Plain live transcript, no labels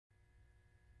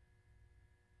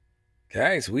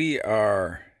Guys, we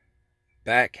are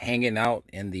back hanging out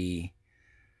in the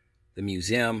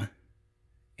museum,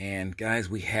 and guys,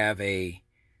 we have a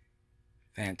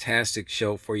fantastic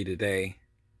show for you today.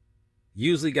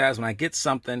 Usually, guys, when I get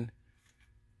something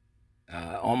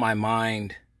on my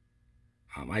mind,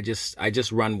 I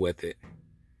just run with it.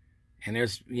 And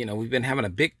we've been having a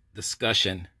big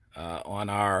discussion on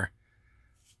our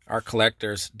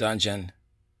Collector's Dungeon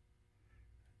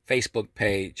Facebook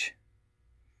page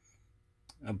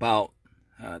about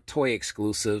toy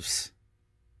exclusives,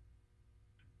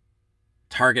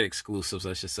 Target exclusives,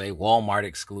 I should say, Walmart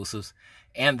exclusives,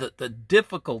 and the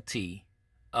difficulty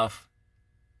of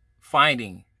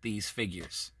finding these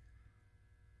figures.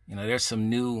 There's some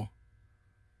new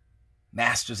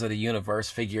Masters of the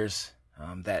Universe figures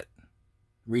that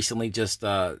recently just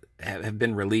have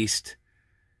been released,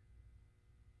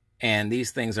 and these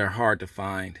things are hard to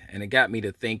find. And it got me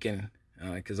to thinking,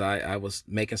 because I was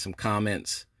making some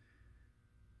comments.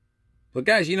 But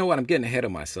guys, you know what? I'm getting ahead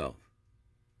of myself.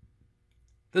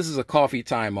 This is a coffee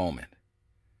time moment.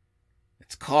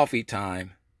 It's coffee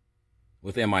time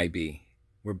with M.I.B.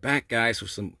 We're back, guys, with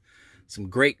some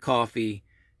great coffee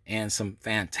and some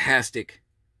fantastic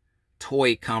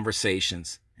toy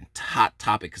conversations and hot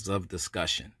topics of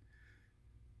discussion.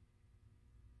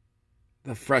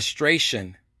 The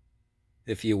frustration,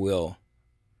 if you will,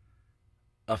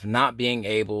 of not being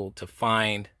able to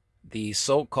find these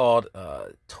so-called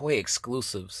toy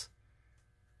exclusives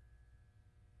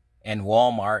in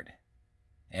Walmart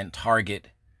and Target.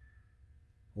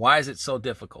 Why is it so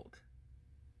difficult?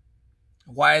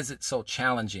 Why is it so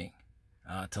challenging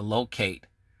to locate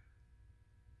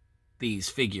these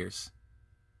figures?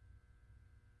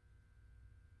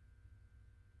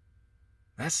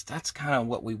 That's kind of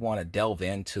what we want to delve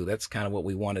into. That's kind of what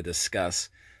we want to discuss.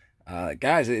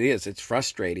 Guys, it's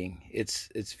frustrating.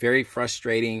 It's very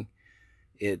frustrating.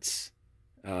 It's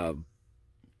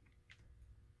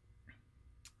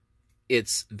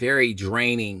very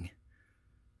draining,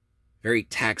 very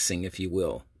taxing, if you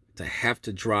will, to have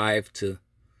to drive to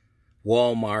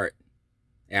Walmart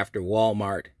after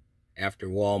Walmart after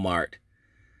Walmart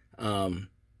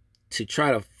to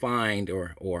try to find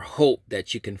or hope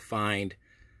that you can find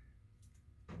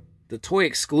the toy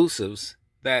exclusives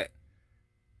that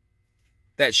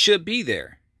should be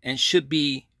there and should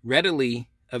be readily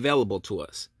available to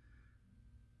us.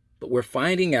 But we're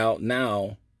finding out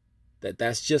now that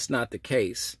that's just not the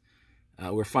case.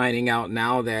 We're finding out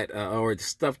now that, or the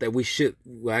stuff that we should,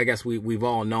 well, I guess we've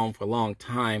all known for a long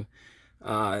time,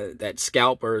 that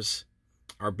scalpers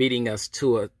are beating us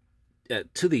to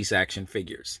these action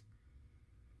figures.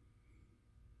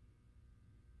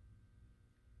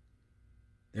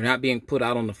 They're not being put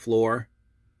out on the floor.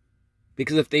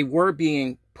 Because if they were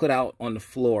being put out on the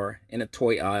floor in the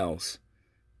toy aisles,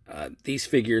 these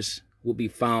figures will be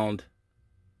found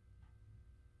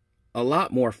a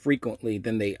lot more frequently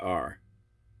than they are.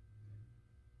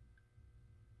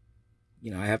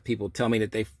 I have people tell me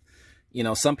that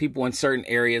some people in certain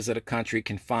areas of the country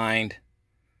can find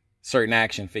certain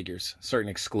action figures, certain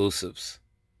exclusives.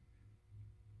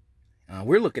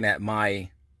 We're looking at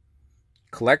my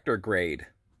collector grade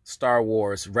Star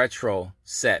Wars retro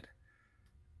set,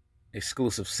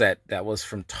 exclusive set that was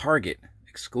from Target,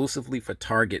 exclusively for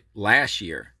Target last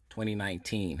year,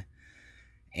 2019.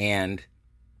 And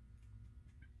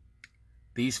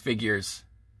these figures,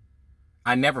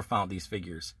 I never found these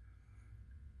figures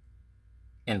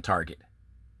in Target.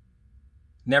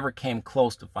 Never came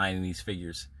close to finding these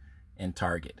figures in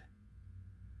Target.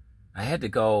 I had to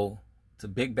go to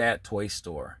Big Bad Toy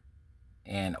Store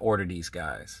and order these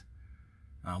guys,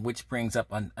 which brings up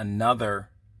another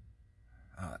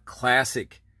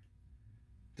classic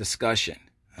discussion,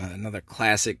 another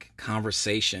classic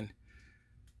conversation.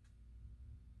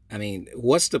 I mean,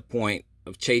 what's the point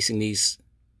of chasing these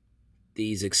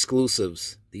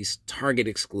exclusives, these Target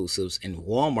exclusives and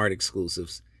Walmart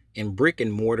exclusives in brick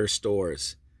and mortar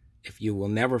stores if you will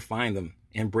never find them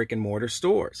in brick and mortar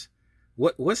stores?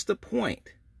 What's the point?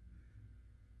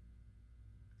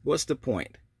 What's the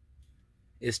point?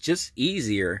 It's just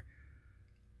easier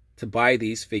to buy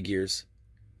these figures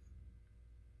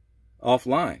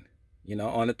offline,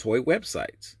 on the toy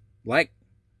websites, like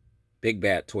Big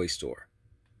Bad Toy Store,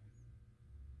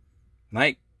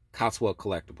 like Cotswold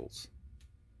Collectibles.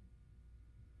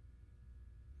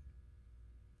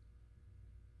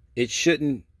 It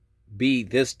shouldn't be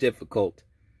this difficult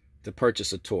to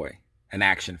purchase a toy, an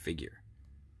action figure.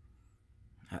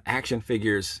 Action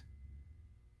figures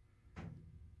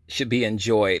should be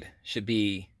enjoyed, should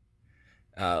be,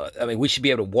 we should be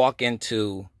able to walk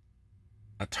into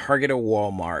a Target or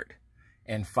Walmart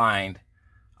and find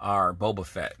are Boba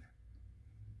Fett.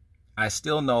 I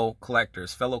still know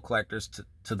collectors, fellow collectors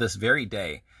to this very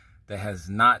day, that has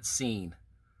not seen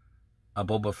a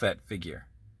Boba Fett figure.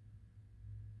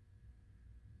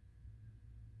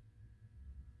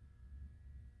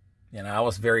 And I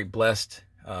was very blessed.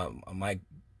 My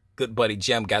good buddy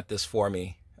Jim got this for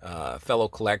me. Fellow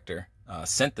collector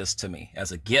sent this to me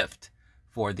as a gift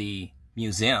for the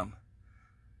museum.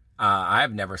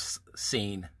 I've never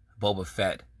seen Boba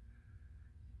Fett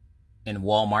in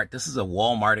Walmart. This is a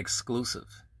Walmart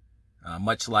exclusive.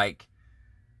 Much like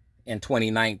in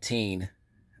 2019,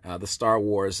 the Star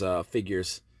Wars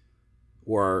figures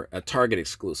were a Target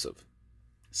exclusive.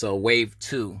 So Wave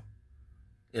 2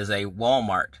 is a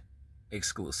Walmart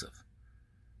exclusive.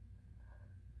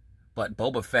 But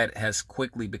Boba Fett has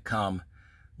quickly become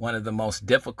one of the most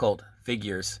difficult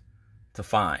figures to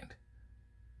find.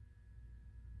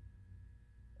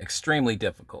 Extremely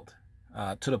difficult,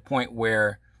 to the point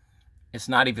where it's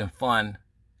not even fun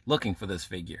looking for this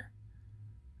figure.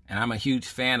 And I'm a huge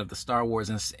fan of the Star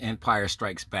Wars Empire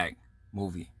Strikes Back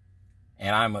movie.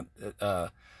 And I'm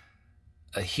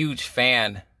a huge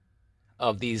fan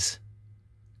of these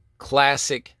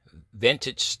classic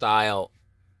vintage style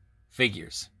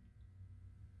figures.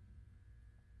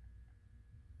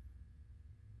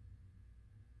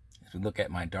 As we look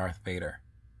at my Darth Vader.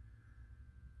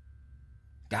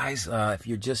 Guys, if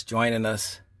you're just joining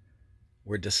us,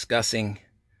 we're discussing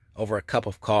over a cup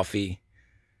of coffee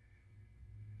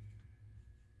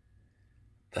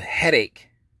the headache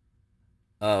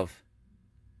of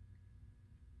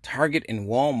Target and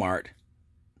Walmart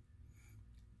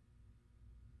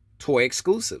toy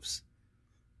exclusives.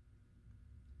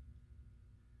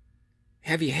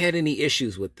 Have you had any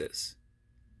issues with this?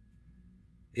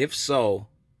 If so,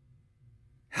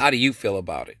 how do you feel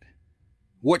about it?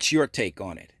 What's your take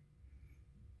on it?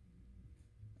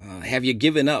 Have you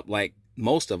given up like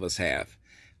most of us have?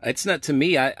 It's not, to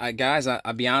me, guys,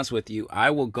 I'll be honest with you. I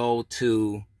will go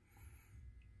to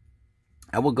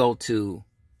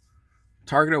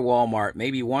Target or Walmart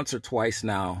maybe once or twice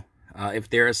now. If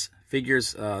there's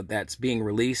figures that's being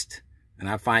released, and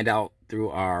I find out through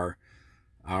our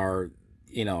toy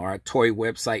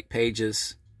website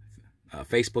pages,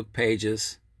 Facebook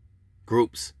pages,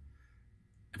 groups.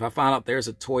 If I find out there's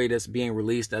a toy that's being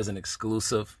released as an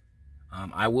exclusive,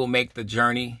 I will make the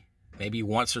journey maybe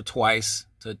once or twice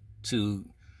to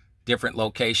different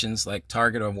locations like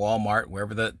Target or Walmart,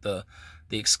 wherever the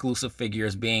exclusive figure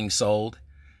is being sold.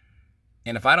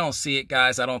 And if I don't see it,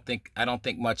 guys, I don't think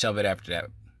much of it after that.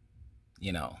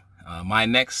 My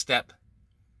next step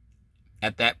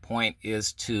at that point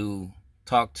is to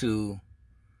talk to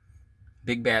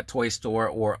Big Bad Toy Store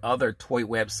or other toy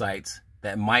websites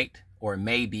that might or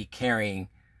may be carrying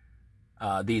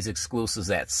these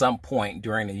exclusives at some point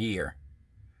during the year.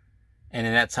 And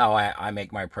then that's how I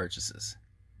make my purchases.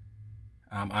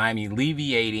 I'm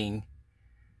alleviating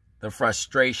the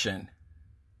frustration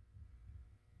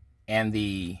and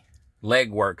the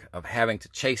legwork of having to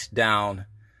chase down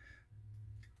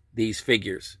these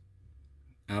figures.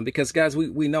 Because, guys,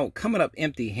 we know coming up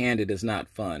empty-handed is not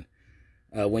fun.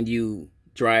 When you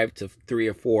drive to 3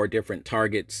 or 4 different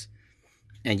Targets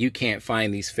and you can't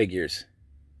find these figures,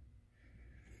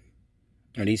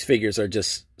 or these figures are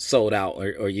just sold out,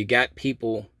 or you got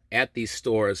people at these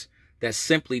stores that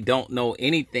simply don't know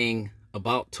anything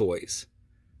about toys.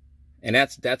 And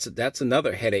that's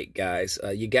another headache, guys.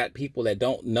 You got people that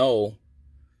don't know,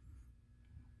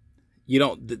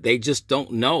 they just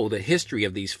don't know the history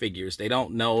of these figures. They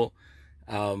don't know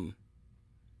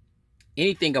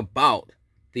anything about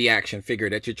the action figure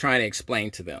that you're trying to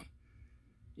explain to them.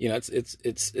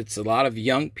 It's a lot of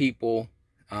young people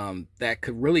that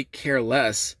could really care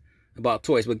less about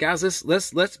toys. But guys,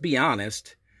 let's be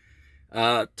honest.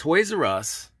 Toys R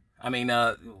Us. I mean,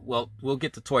 well, we'll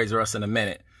get to Toys R Us in a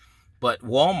minute. But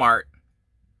Walmart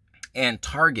and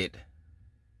Target,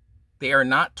 they are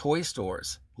not toy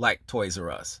stores like Toys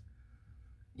R Us.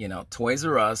 Toys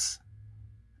R Us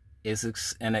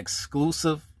is an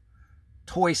exclusive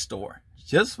toy store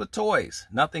just for toys,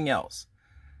 nothing else.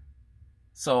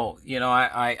 So,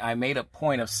 I made a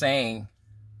point of saying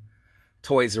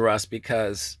Toys R Us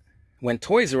because when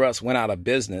Toys R Us went out of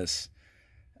business,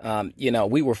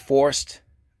 we were forced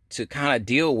to kind of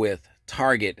deal with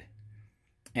Target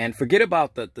and forget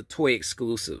about the toy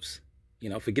exclusives.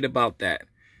 Forget about that.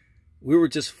 We were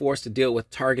just forced to deal with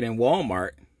Target and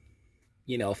Walmart,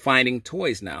 finding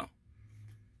toys now.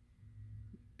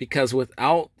 Because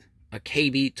without a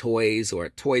KB Toys or a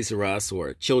Toys R Us or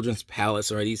a Children's Palace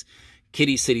or these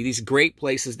Kitty City, these great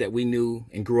places that we knew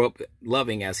and grew up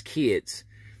loving as kids,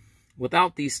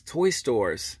 without these toy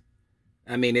stores,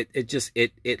 I mean,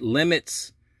 it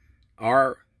limits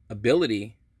our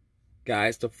ability,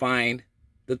 guys, to find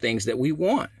the things that we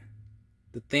want,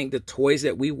 the toys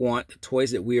that we want, the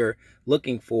toys that we are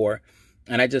looking for.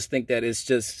 And I just think that it's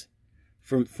just,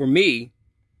 for me,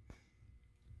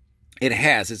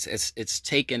 it's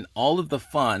taken all of the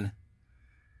fun.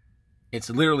 It's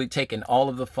literally taken all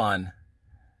of the fun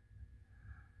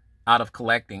out of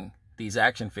collecting these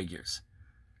action figures.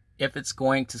 If it's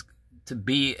going to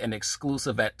be an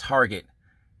exclusive at Target,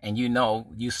 and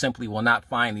you simply will not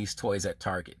find these toys at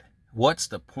Target, what's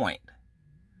the point?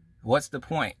 What's the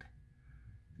point?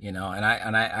 And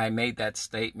I made that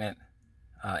statement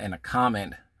in a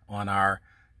comment on our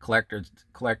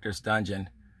Collector's Dungeon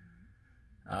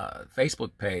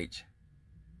Facebook page.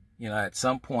 At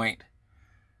some point,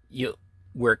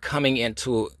 we're coming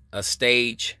into a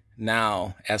stage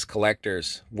now as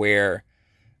collectors where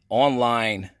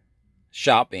online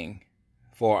shopping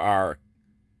for our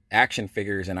action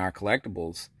figures and our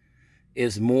collectibles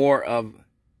is more of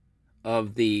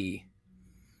the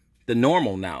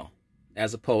normal now,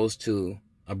 as opposed to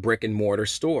a brick and mortar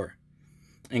store.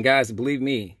 And guys, believe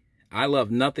me, I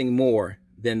love nothing more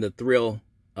than the thrill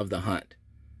of the hunt.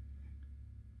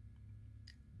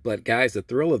 But guys, the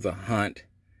thrill of the hunt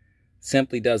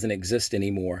simply doesn't exist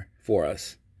anymore for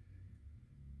us,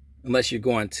 unless you're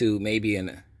going to maybe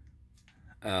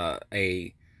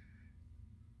a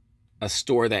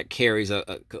store that carries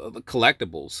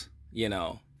collectibles.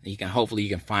 Hopefully you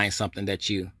can find something that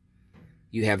you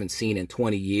haven't seen in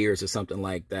 20 years or something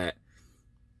like that.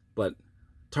 But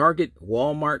Target,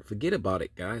 Walmart, forget about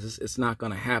it, guys. It's not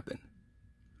going to happen.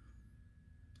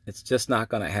 It's just not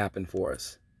going to happen for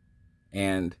us.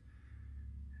 And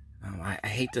I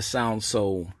hate to sound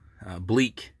so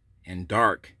bleak and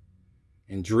dark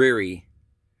and dreary,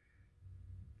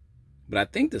 but I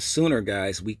think the sooner,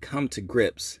 guys, we come to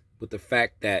grips with the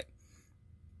fact that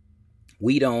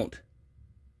we don't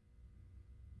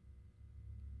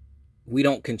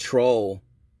control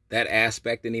that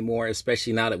aspect anymore,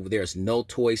 especially now that there's no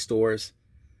toy stores.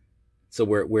 So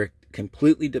we're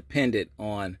completely dependent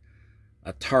on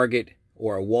a Target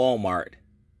or a Walmart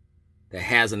that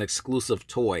has an exclusive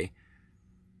toy.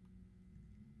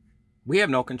 We have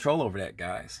no control over that,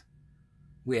 guys.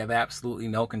 We have absolutely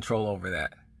no control over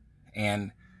that.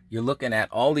 And you're looking at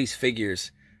all these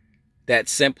figures that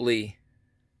simply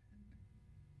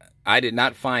I did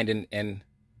not find in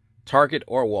Target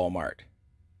or Walmart.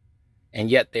 And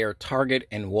yet they are Target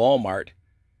and Walmart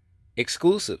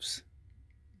exclusives,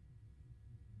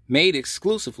 made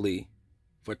exclusively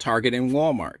for Target and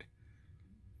Walmart.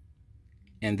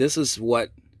 And this is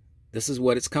what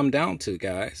it's come down to,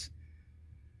 guys.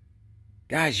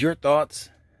 Guys, your thoughts,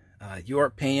 your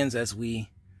opinions as we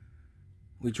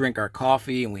drink our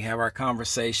coffee and we have our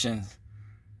conversations.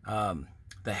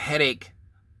 The headache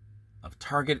of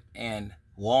Target and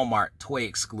Walmart toy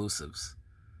exclusives.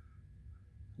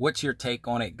 What's your take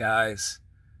on it, guys?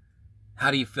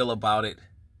 How do you feel about it?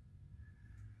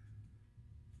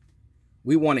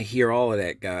 We want to hear all of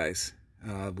that, guys.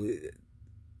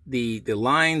 The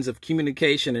lines of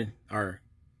communication are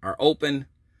open.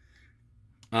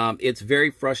 It's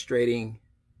very frustrating.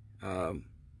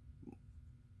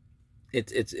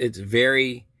 It's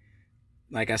very,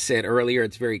 like I said earlier,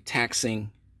 it's very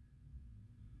taxing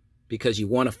because you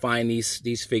want to find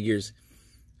these figures,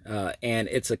 and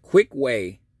it's a quick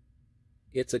way.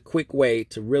 It's a quick way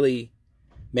to really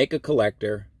make a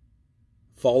collector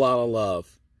fall out of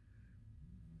love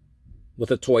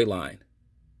with a toy line.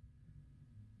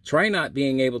 Try not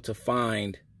being able to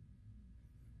find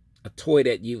a toy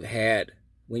that you had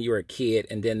when you were a kid,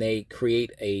 and then they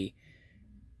create a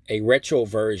retro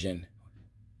version,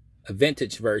 a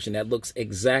vintage version that looks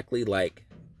exactly like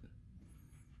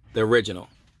the original,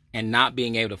 and not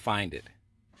being able to find it.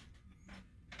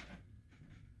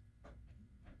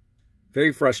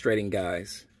 Very frustrating,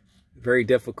 guys. Very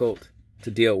difficult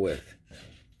to deal with.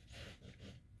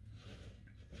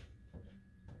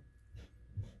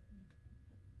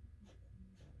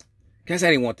 Guys, I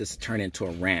didn't want this to turn into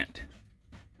a rant,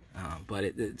 but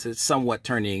it's somewhat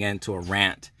turning into a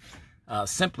rant,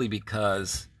 simply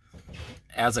because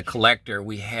as a collector,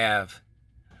 we have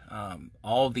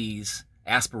all these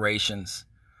aspirations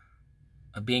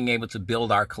of being able to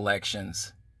build our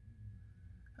collections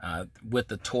with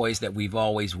the toys that we've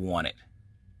always wanted.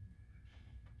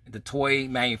 The toy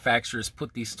manufacturers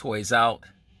put these toys out,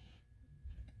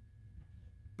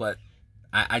 but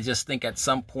I just think at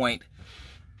some point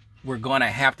we're going to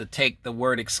have to take the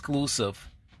word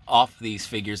exclusive off these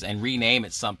figures and rename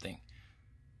it something,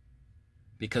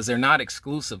 because they're not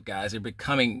exclusive, guys. They're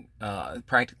becoming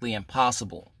practically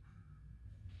impossible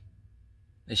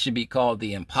It should be called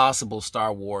the Impossible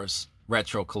Star Wars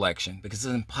Retro Collection, because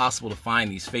it's impossible to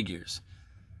find these figures.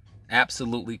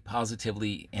 Absolutely,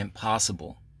 positively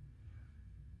impossible.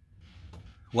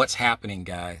 What's happening,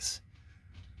 guys?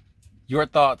 Your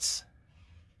thoughts,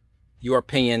 your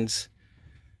opinions.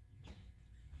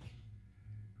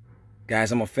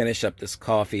 Guys, I'm going to finish up this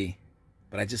coffee,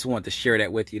 but I just wanted to share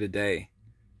that with you today.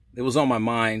 It was on my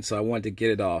mind, so I wanted to get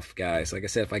it off, guys. Like I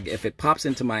said, if it pops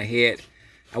into my head,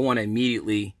 I want to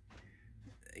immediately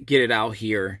get it out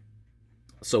here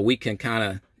so we can kind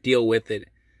of deal with it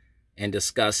and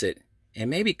discuss it and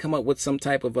maybe come up with some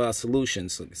type of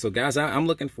solutions. So guys, I'm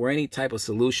looking for any type of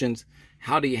solutions.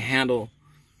 How do you handle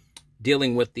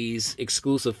dealing with these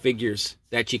exclusive figures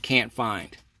that you can't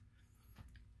find?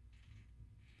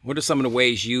 What are some of the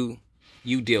ways you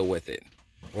deal with it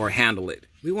or handle it?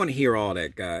 We want to hear all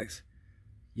that, guys.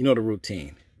 You know the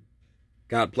routine.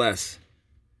 God bless.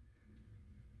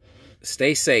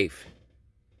 Stay safe.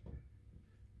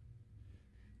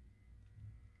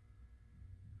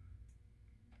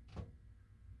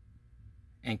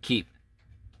 And keep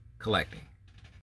collecting.